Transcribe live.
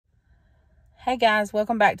Hey guys,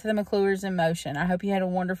 welcome back to the McClures in Motion. I hope you had a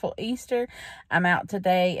wonderful Easter. I'm out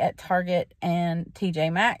today at Target and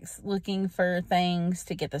TJ Maxx looking for things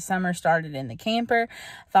to get the summer started in the camper.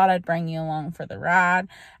 Thought I'd bring you along for the ride.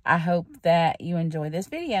 I hope that you enjoy this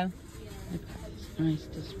video. Nice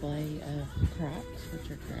display of Crocs,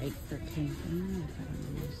 which are great for camping. I've got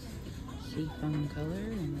a nice seafoam color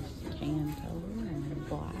and this tan color and then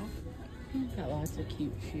black. I've got lots of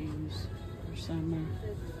cute shoes for summer.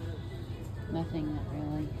 Nothing that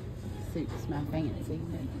really suits my fancy,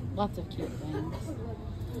 but lots of cute things.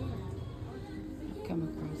 I've come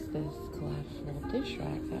across this collapsible dish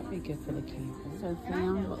rack. That'd be good for the camper. So I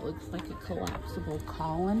found what looks like a collapsible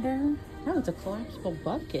colander. No, it's a collapsible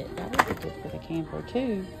bucket. That would be good for the camper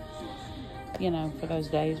too. You know, for those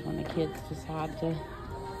days when the kids decide to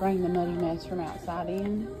bring the muddy mess from outside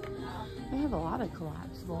in. They have a lot of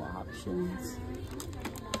collapsible options.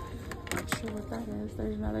 Not sure what that is.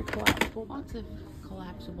 There's another collapsible. Lots of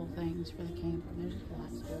collapsible things for the camper. There's a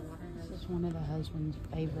collapsible water. This is one of the husband's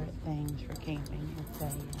favorite things for camping. It's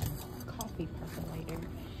a coffee percolator,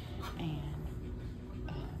 and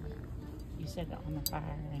you set it on the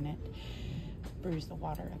fire and it brews the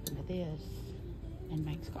water up into this and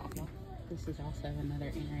makes coffee. This is also another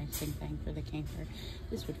interesting thing for the camper.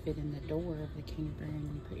 This would fit in the door of the camper and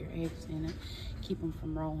you put your eggs in it, keep them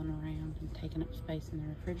from rolling around and taking up space in the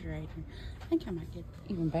refrigerator. I think I might get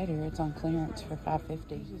even better. It's on clearance for $5.50.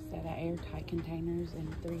 There's a set of airtight containers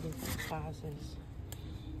in 3 different sizes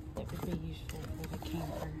that would be useful for the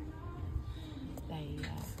camper. You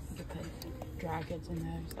could put dry goods in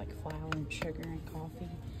those like flour and sugar and coffee.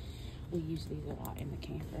 We use these a lot in the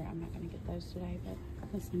camper. I'm not going to get those today, but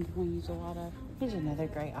this is one we use a lot of. Here's another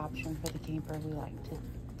great option for the camper. We like to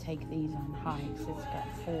take these on hikes. It's got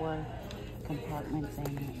 4 compartments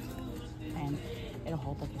in it, and it'll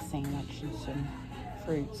hold like a sandwich and some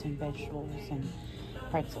fruits and vegetables and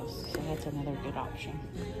pretzels. So that's another good option.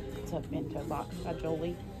 It's a bento box by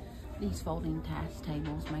Jolie. These folding task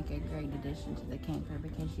tables make a great addition to the camper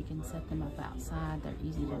because you can set them up outside. They're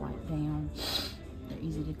easy to wipe down. They're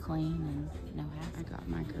easy to clean and no hassle. I got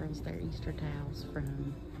my girls their Easter towels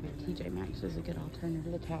from TJ Maxx. Is a good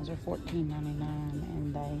alternative. The towels are $14.99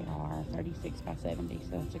 and they are 36 by 70,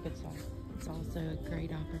 so that's a good size. It's also a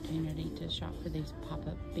great opportunity to shop for these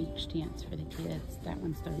pop-up beach tents for the kids. That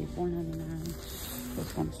one's $34.99.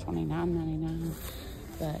 This one's $29.99.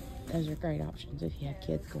 But those are great options if you have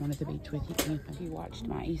kids going to the beach with you camping. If you watched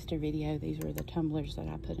my Easter video, these were the tumblers that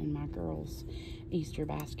I put in my girls' Easter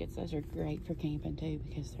baskets. Those are great for camping too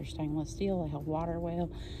because they're stainless steel, they hold water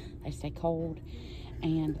well, they stay cold,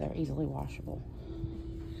 and they're easily washable.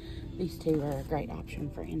 These two are a great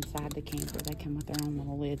option for inside the camper. They come with their own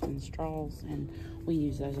little lids and straws, and we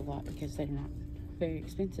use those a lot because they're not very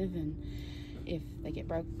expensive, and if they get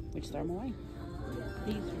broke, we just throw them away.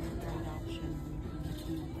 These are a great option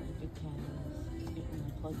because you can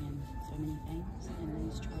plug in so many things,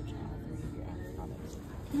 and these charge all 3 of your Apple products.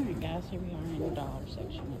 Alright guys, here we are in the dollar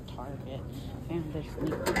section at Target. Found this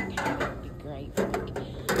neat cabinet. Would be great for like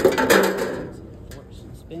forks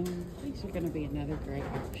and spoons. These are going to be another great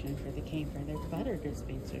option for the camper. They're butter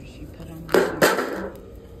dispensers. You put on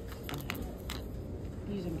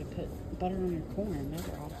use them to put butter on your corn. Those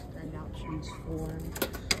are also great options for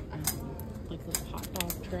like little hot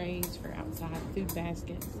dog trays for outside food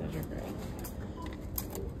baskets. Those are great.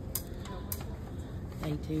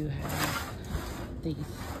 They do have these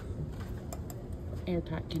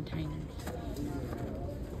airtight containers.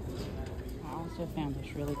 I also found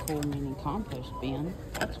this really cool mini compost bin.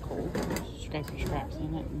 That's cool. Just scrape your scraps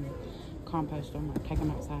in it and compost them, or take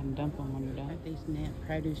them outside and dump them when you're done. These net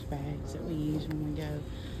produce bags that we use when we go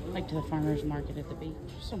like to the farmer's market at the beach.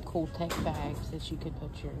 Some cool tech bags that you could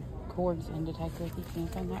put your cords in to take with you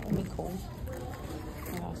camping. That would be cool.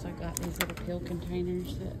 I also got these little pill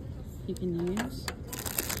containers that you can use.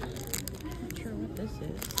 Not sure what this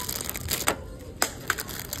is.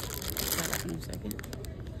 Got it in a second.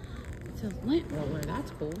 It says lint roller.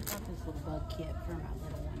 That's cool. I got this little bug kit for my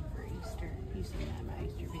little one for Easter. You see that in my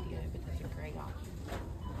Easter video, but that's a great option.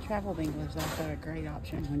 Travel bingo is also a great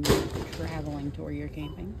option when you're traveling to where you're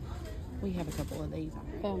camping. We have a couple of these.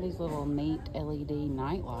 I found these little neat LED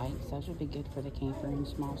night lights. Those would be good for the camper in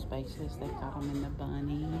small spaces. They've got them in the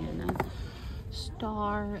bunny and a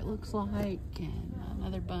star, it looks like, and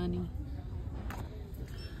another bunny.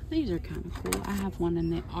 These are kind of cool. I have one in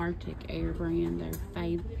the Arctic Air brand.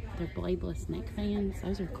 They're bladeless neck fans.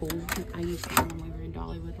 Those are cool. I used them when we were in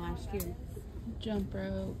Dollywood last year. Jump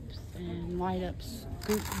ropes and light up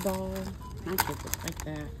scoop ball. My kids would like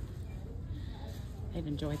that. They'd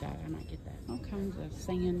enjoy that. I might get that. All kinds of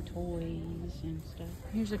sand toys and stuff.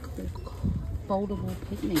 Here's a cool foldable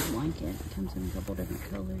picnic blanket. It comes in a couple different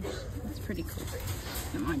colors. That's pretty cool.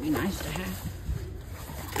 It might be nice to have.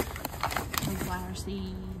 Sunflower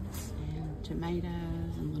seeds and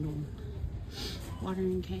tomatoes and little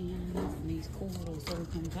watering cans and these cool little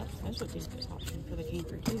silicone cups. Those would be a good option for the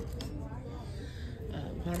camper too.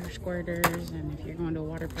 Water squirters, and if you're going to a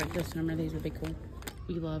water park this summer, these would be cool.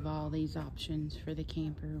 We love all these options for the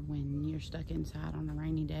camper when you're stuck inside on a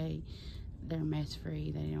rainy day. They're mess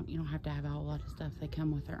free. You don't have to have a whole lot of stuff. They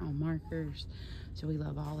come with their own markers. So we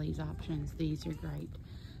love all these options. These are great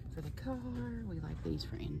for the car. We like these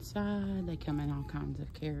for inside. They come in all kinds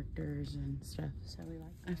of characters and stuff. So we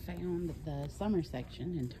like. I found the summer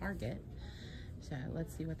section in Target. So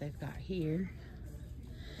let's see what they've got here.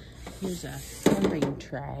 Here's a serving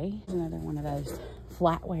tray. Another one of those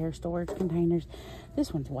flatware storage containers.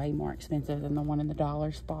 This one's way more expensive than the one in the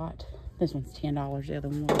dollar spot. This one's $10, the other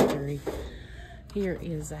one was $3. Here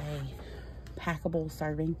is a packable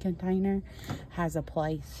serving container. Has a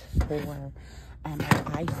place for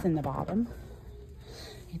ice in the bottom.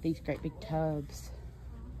 Get these great big tubs.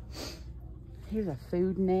 Here's a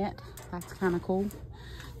food net. That's kind of cool.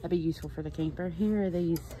 That'd be useful for the camper. Here are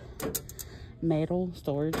these metal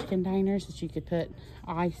storage containers that you could put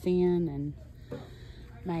ice in and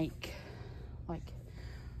make like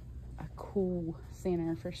a cool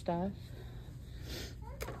center for stuff.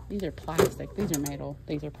 These are plastic. These are metal.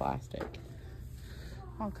 These are plastic.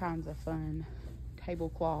 All kinds of fun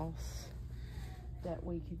tablecloths that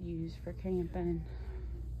we could use for camping.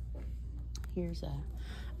 Here's a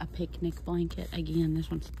picnic blanket. Again,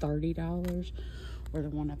 this one's $30, where the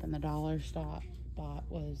one up in the dollar spot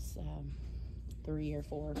was $3 or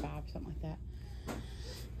 $4 or $5, something like that.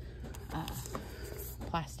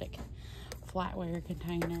 Plastic flatware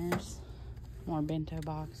containers, more bento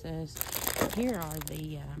boxes. Here are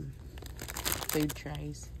the food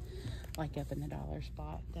trays, like up in the dollar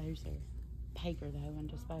spot. Those are paper though and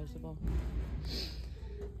disposable.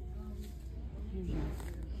 Here's your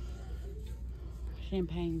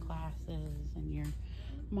champagne glasses and your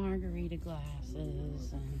margarita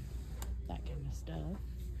glasses and that kind of stuff.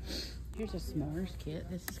 Here's a s'mores kit.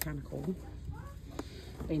 This is kind of cool.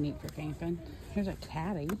 Be neat for camping. Here's a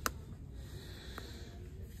caddy.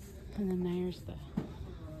 And then there's the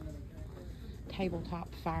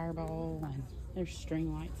tabletop fireball, and there's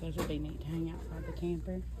string lights. Those would be neat to hang outside the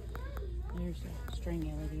camper. There's the string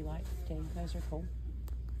LED lights too. Those are cool.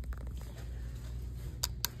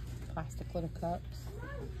 Plastic little cups.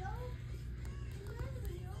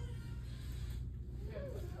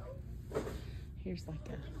 Here's like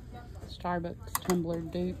a Starbucks tumbler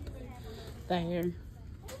dupe there.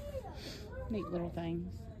 Neat little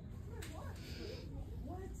things.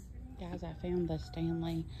 Guys, I found the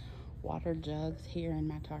Stanley water jugs here in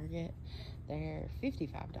my Target. They're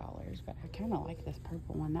 $55, but I kind of like this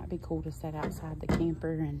purple one. That'd be cool to set outside the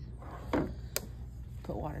camper and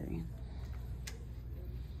put water in.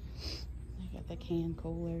 I got the can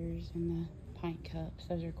coolers and the pint cups.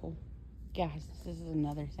 Those are cool. Guys, this is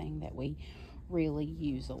another thing that we really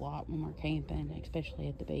use a lot when we're camping, especially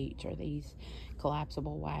at the beach, are these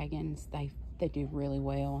collapsible wagons. They do really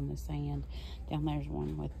well on the sand. Down there's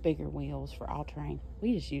one with bigger wheels for all terrain.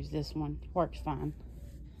 We just use this one. Works fine.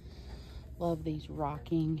 Love these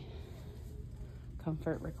rocking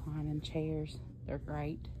comfort reclining chairs. They're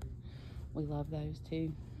great. We love those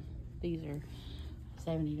too. These are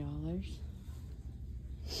 $70.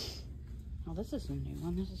 Oh, this is a new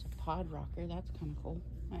one. This is a pod rocker. That's kind of cool.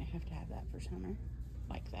 Might have to have that for summer.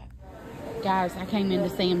 Like that. Guys, I came into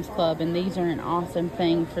Sam's Club, and these are an awesome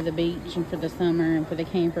thing for the beach and for the summer and for the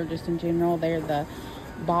camper just in general. They're the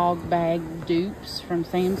bog bag dupes from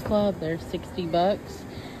Sam's Club. They're $60,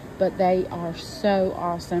 but they are so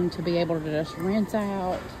awesome to be able to just rinse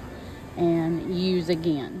out and use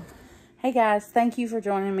again. Hey guys, thank you for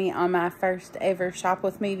joining me on my first ever Shop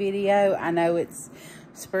With Me video. I know it's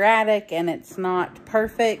sporadic and it's not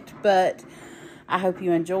perfect, but I hope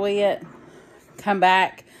you enjoy it. Come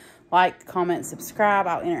back, like, comment, subscribe.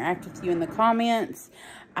 I'll interact with you in the comments.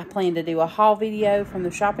 I plan to do a haul video from the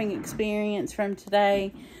shopping experience from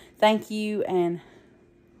today. Thank you, and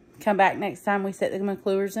come back next time we set the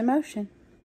McClures in motion.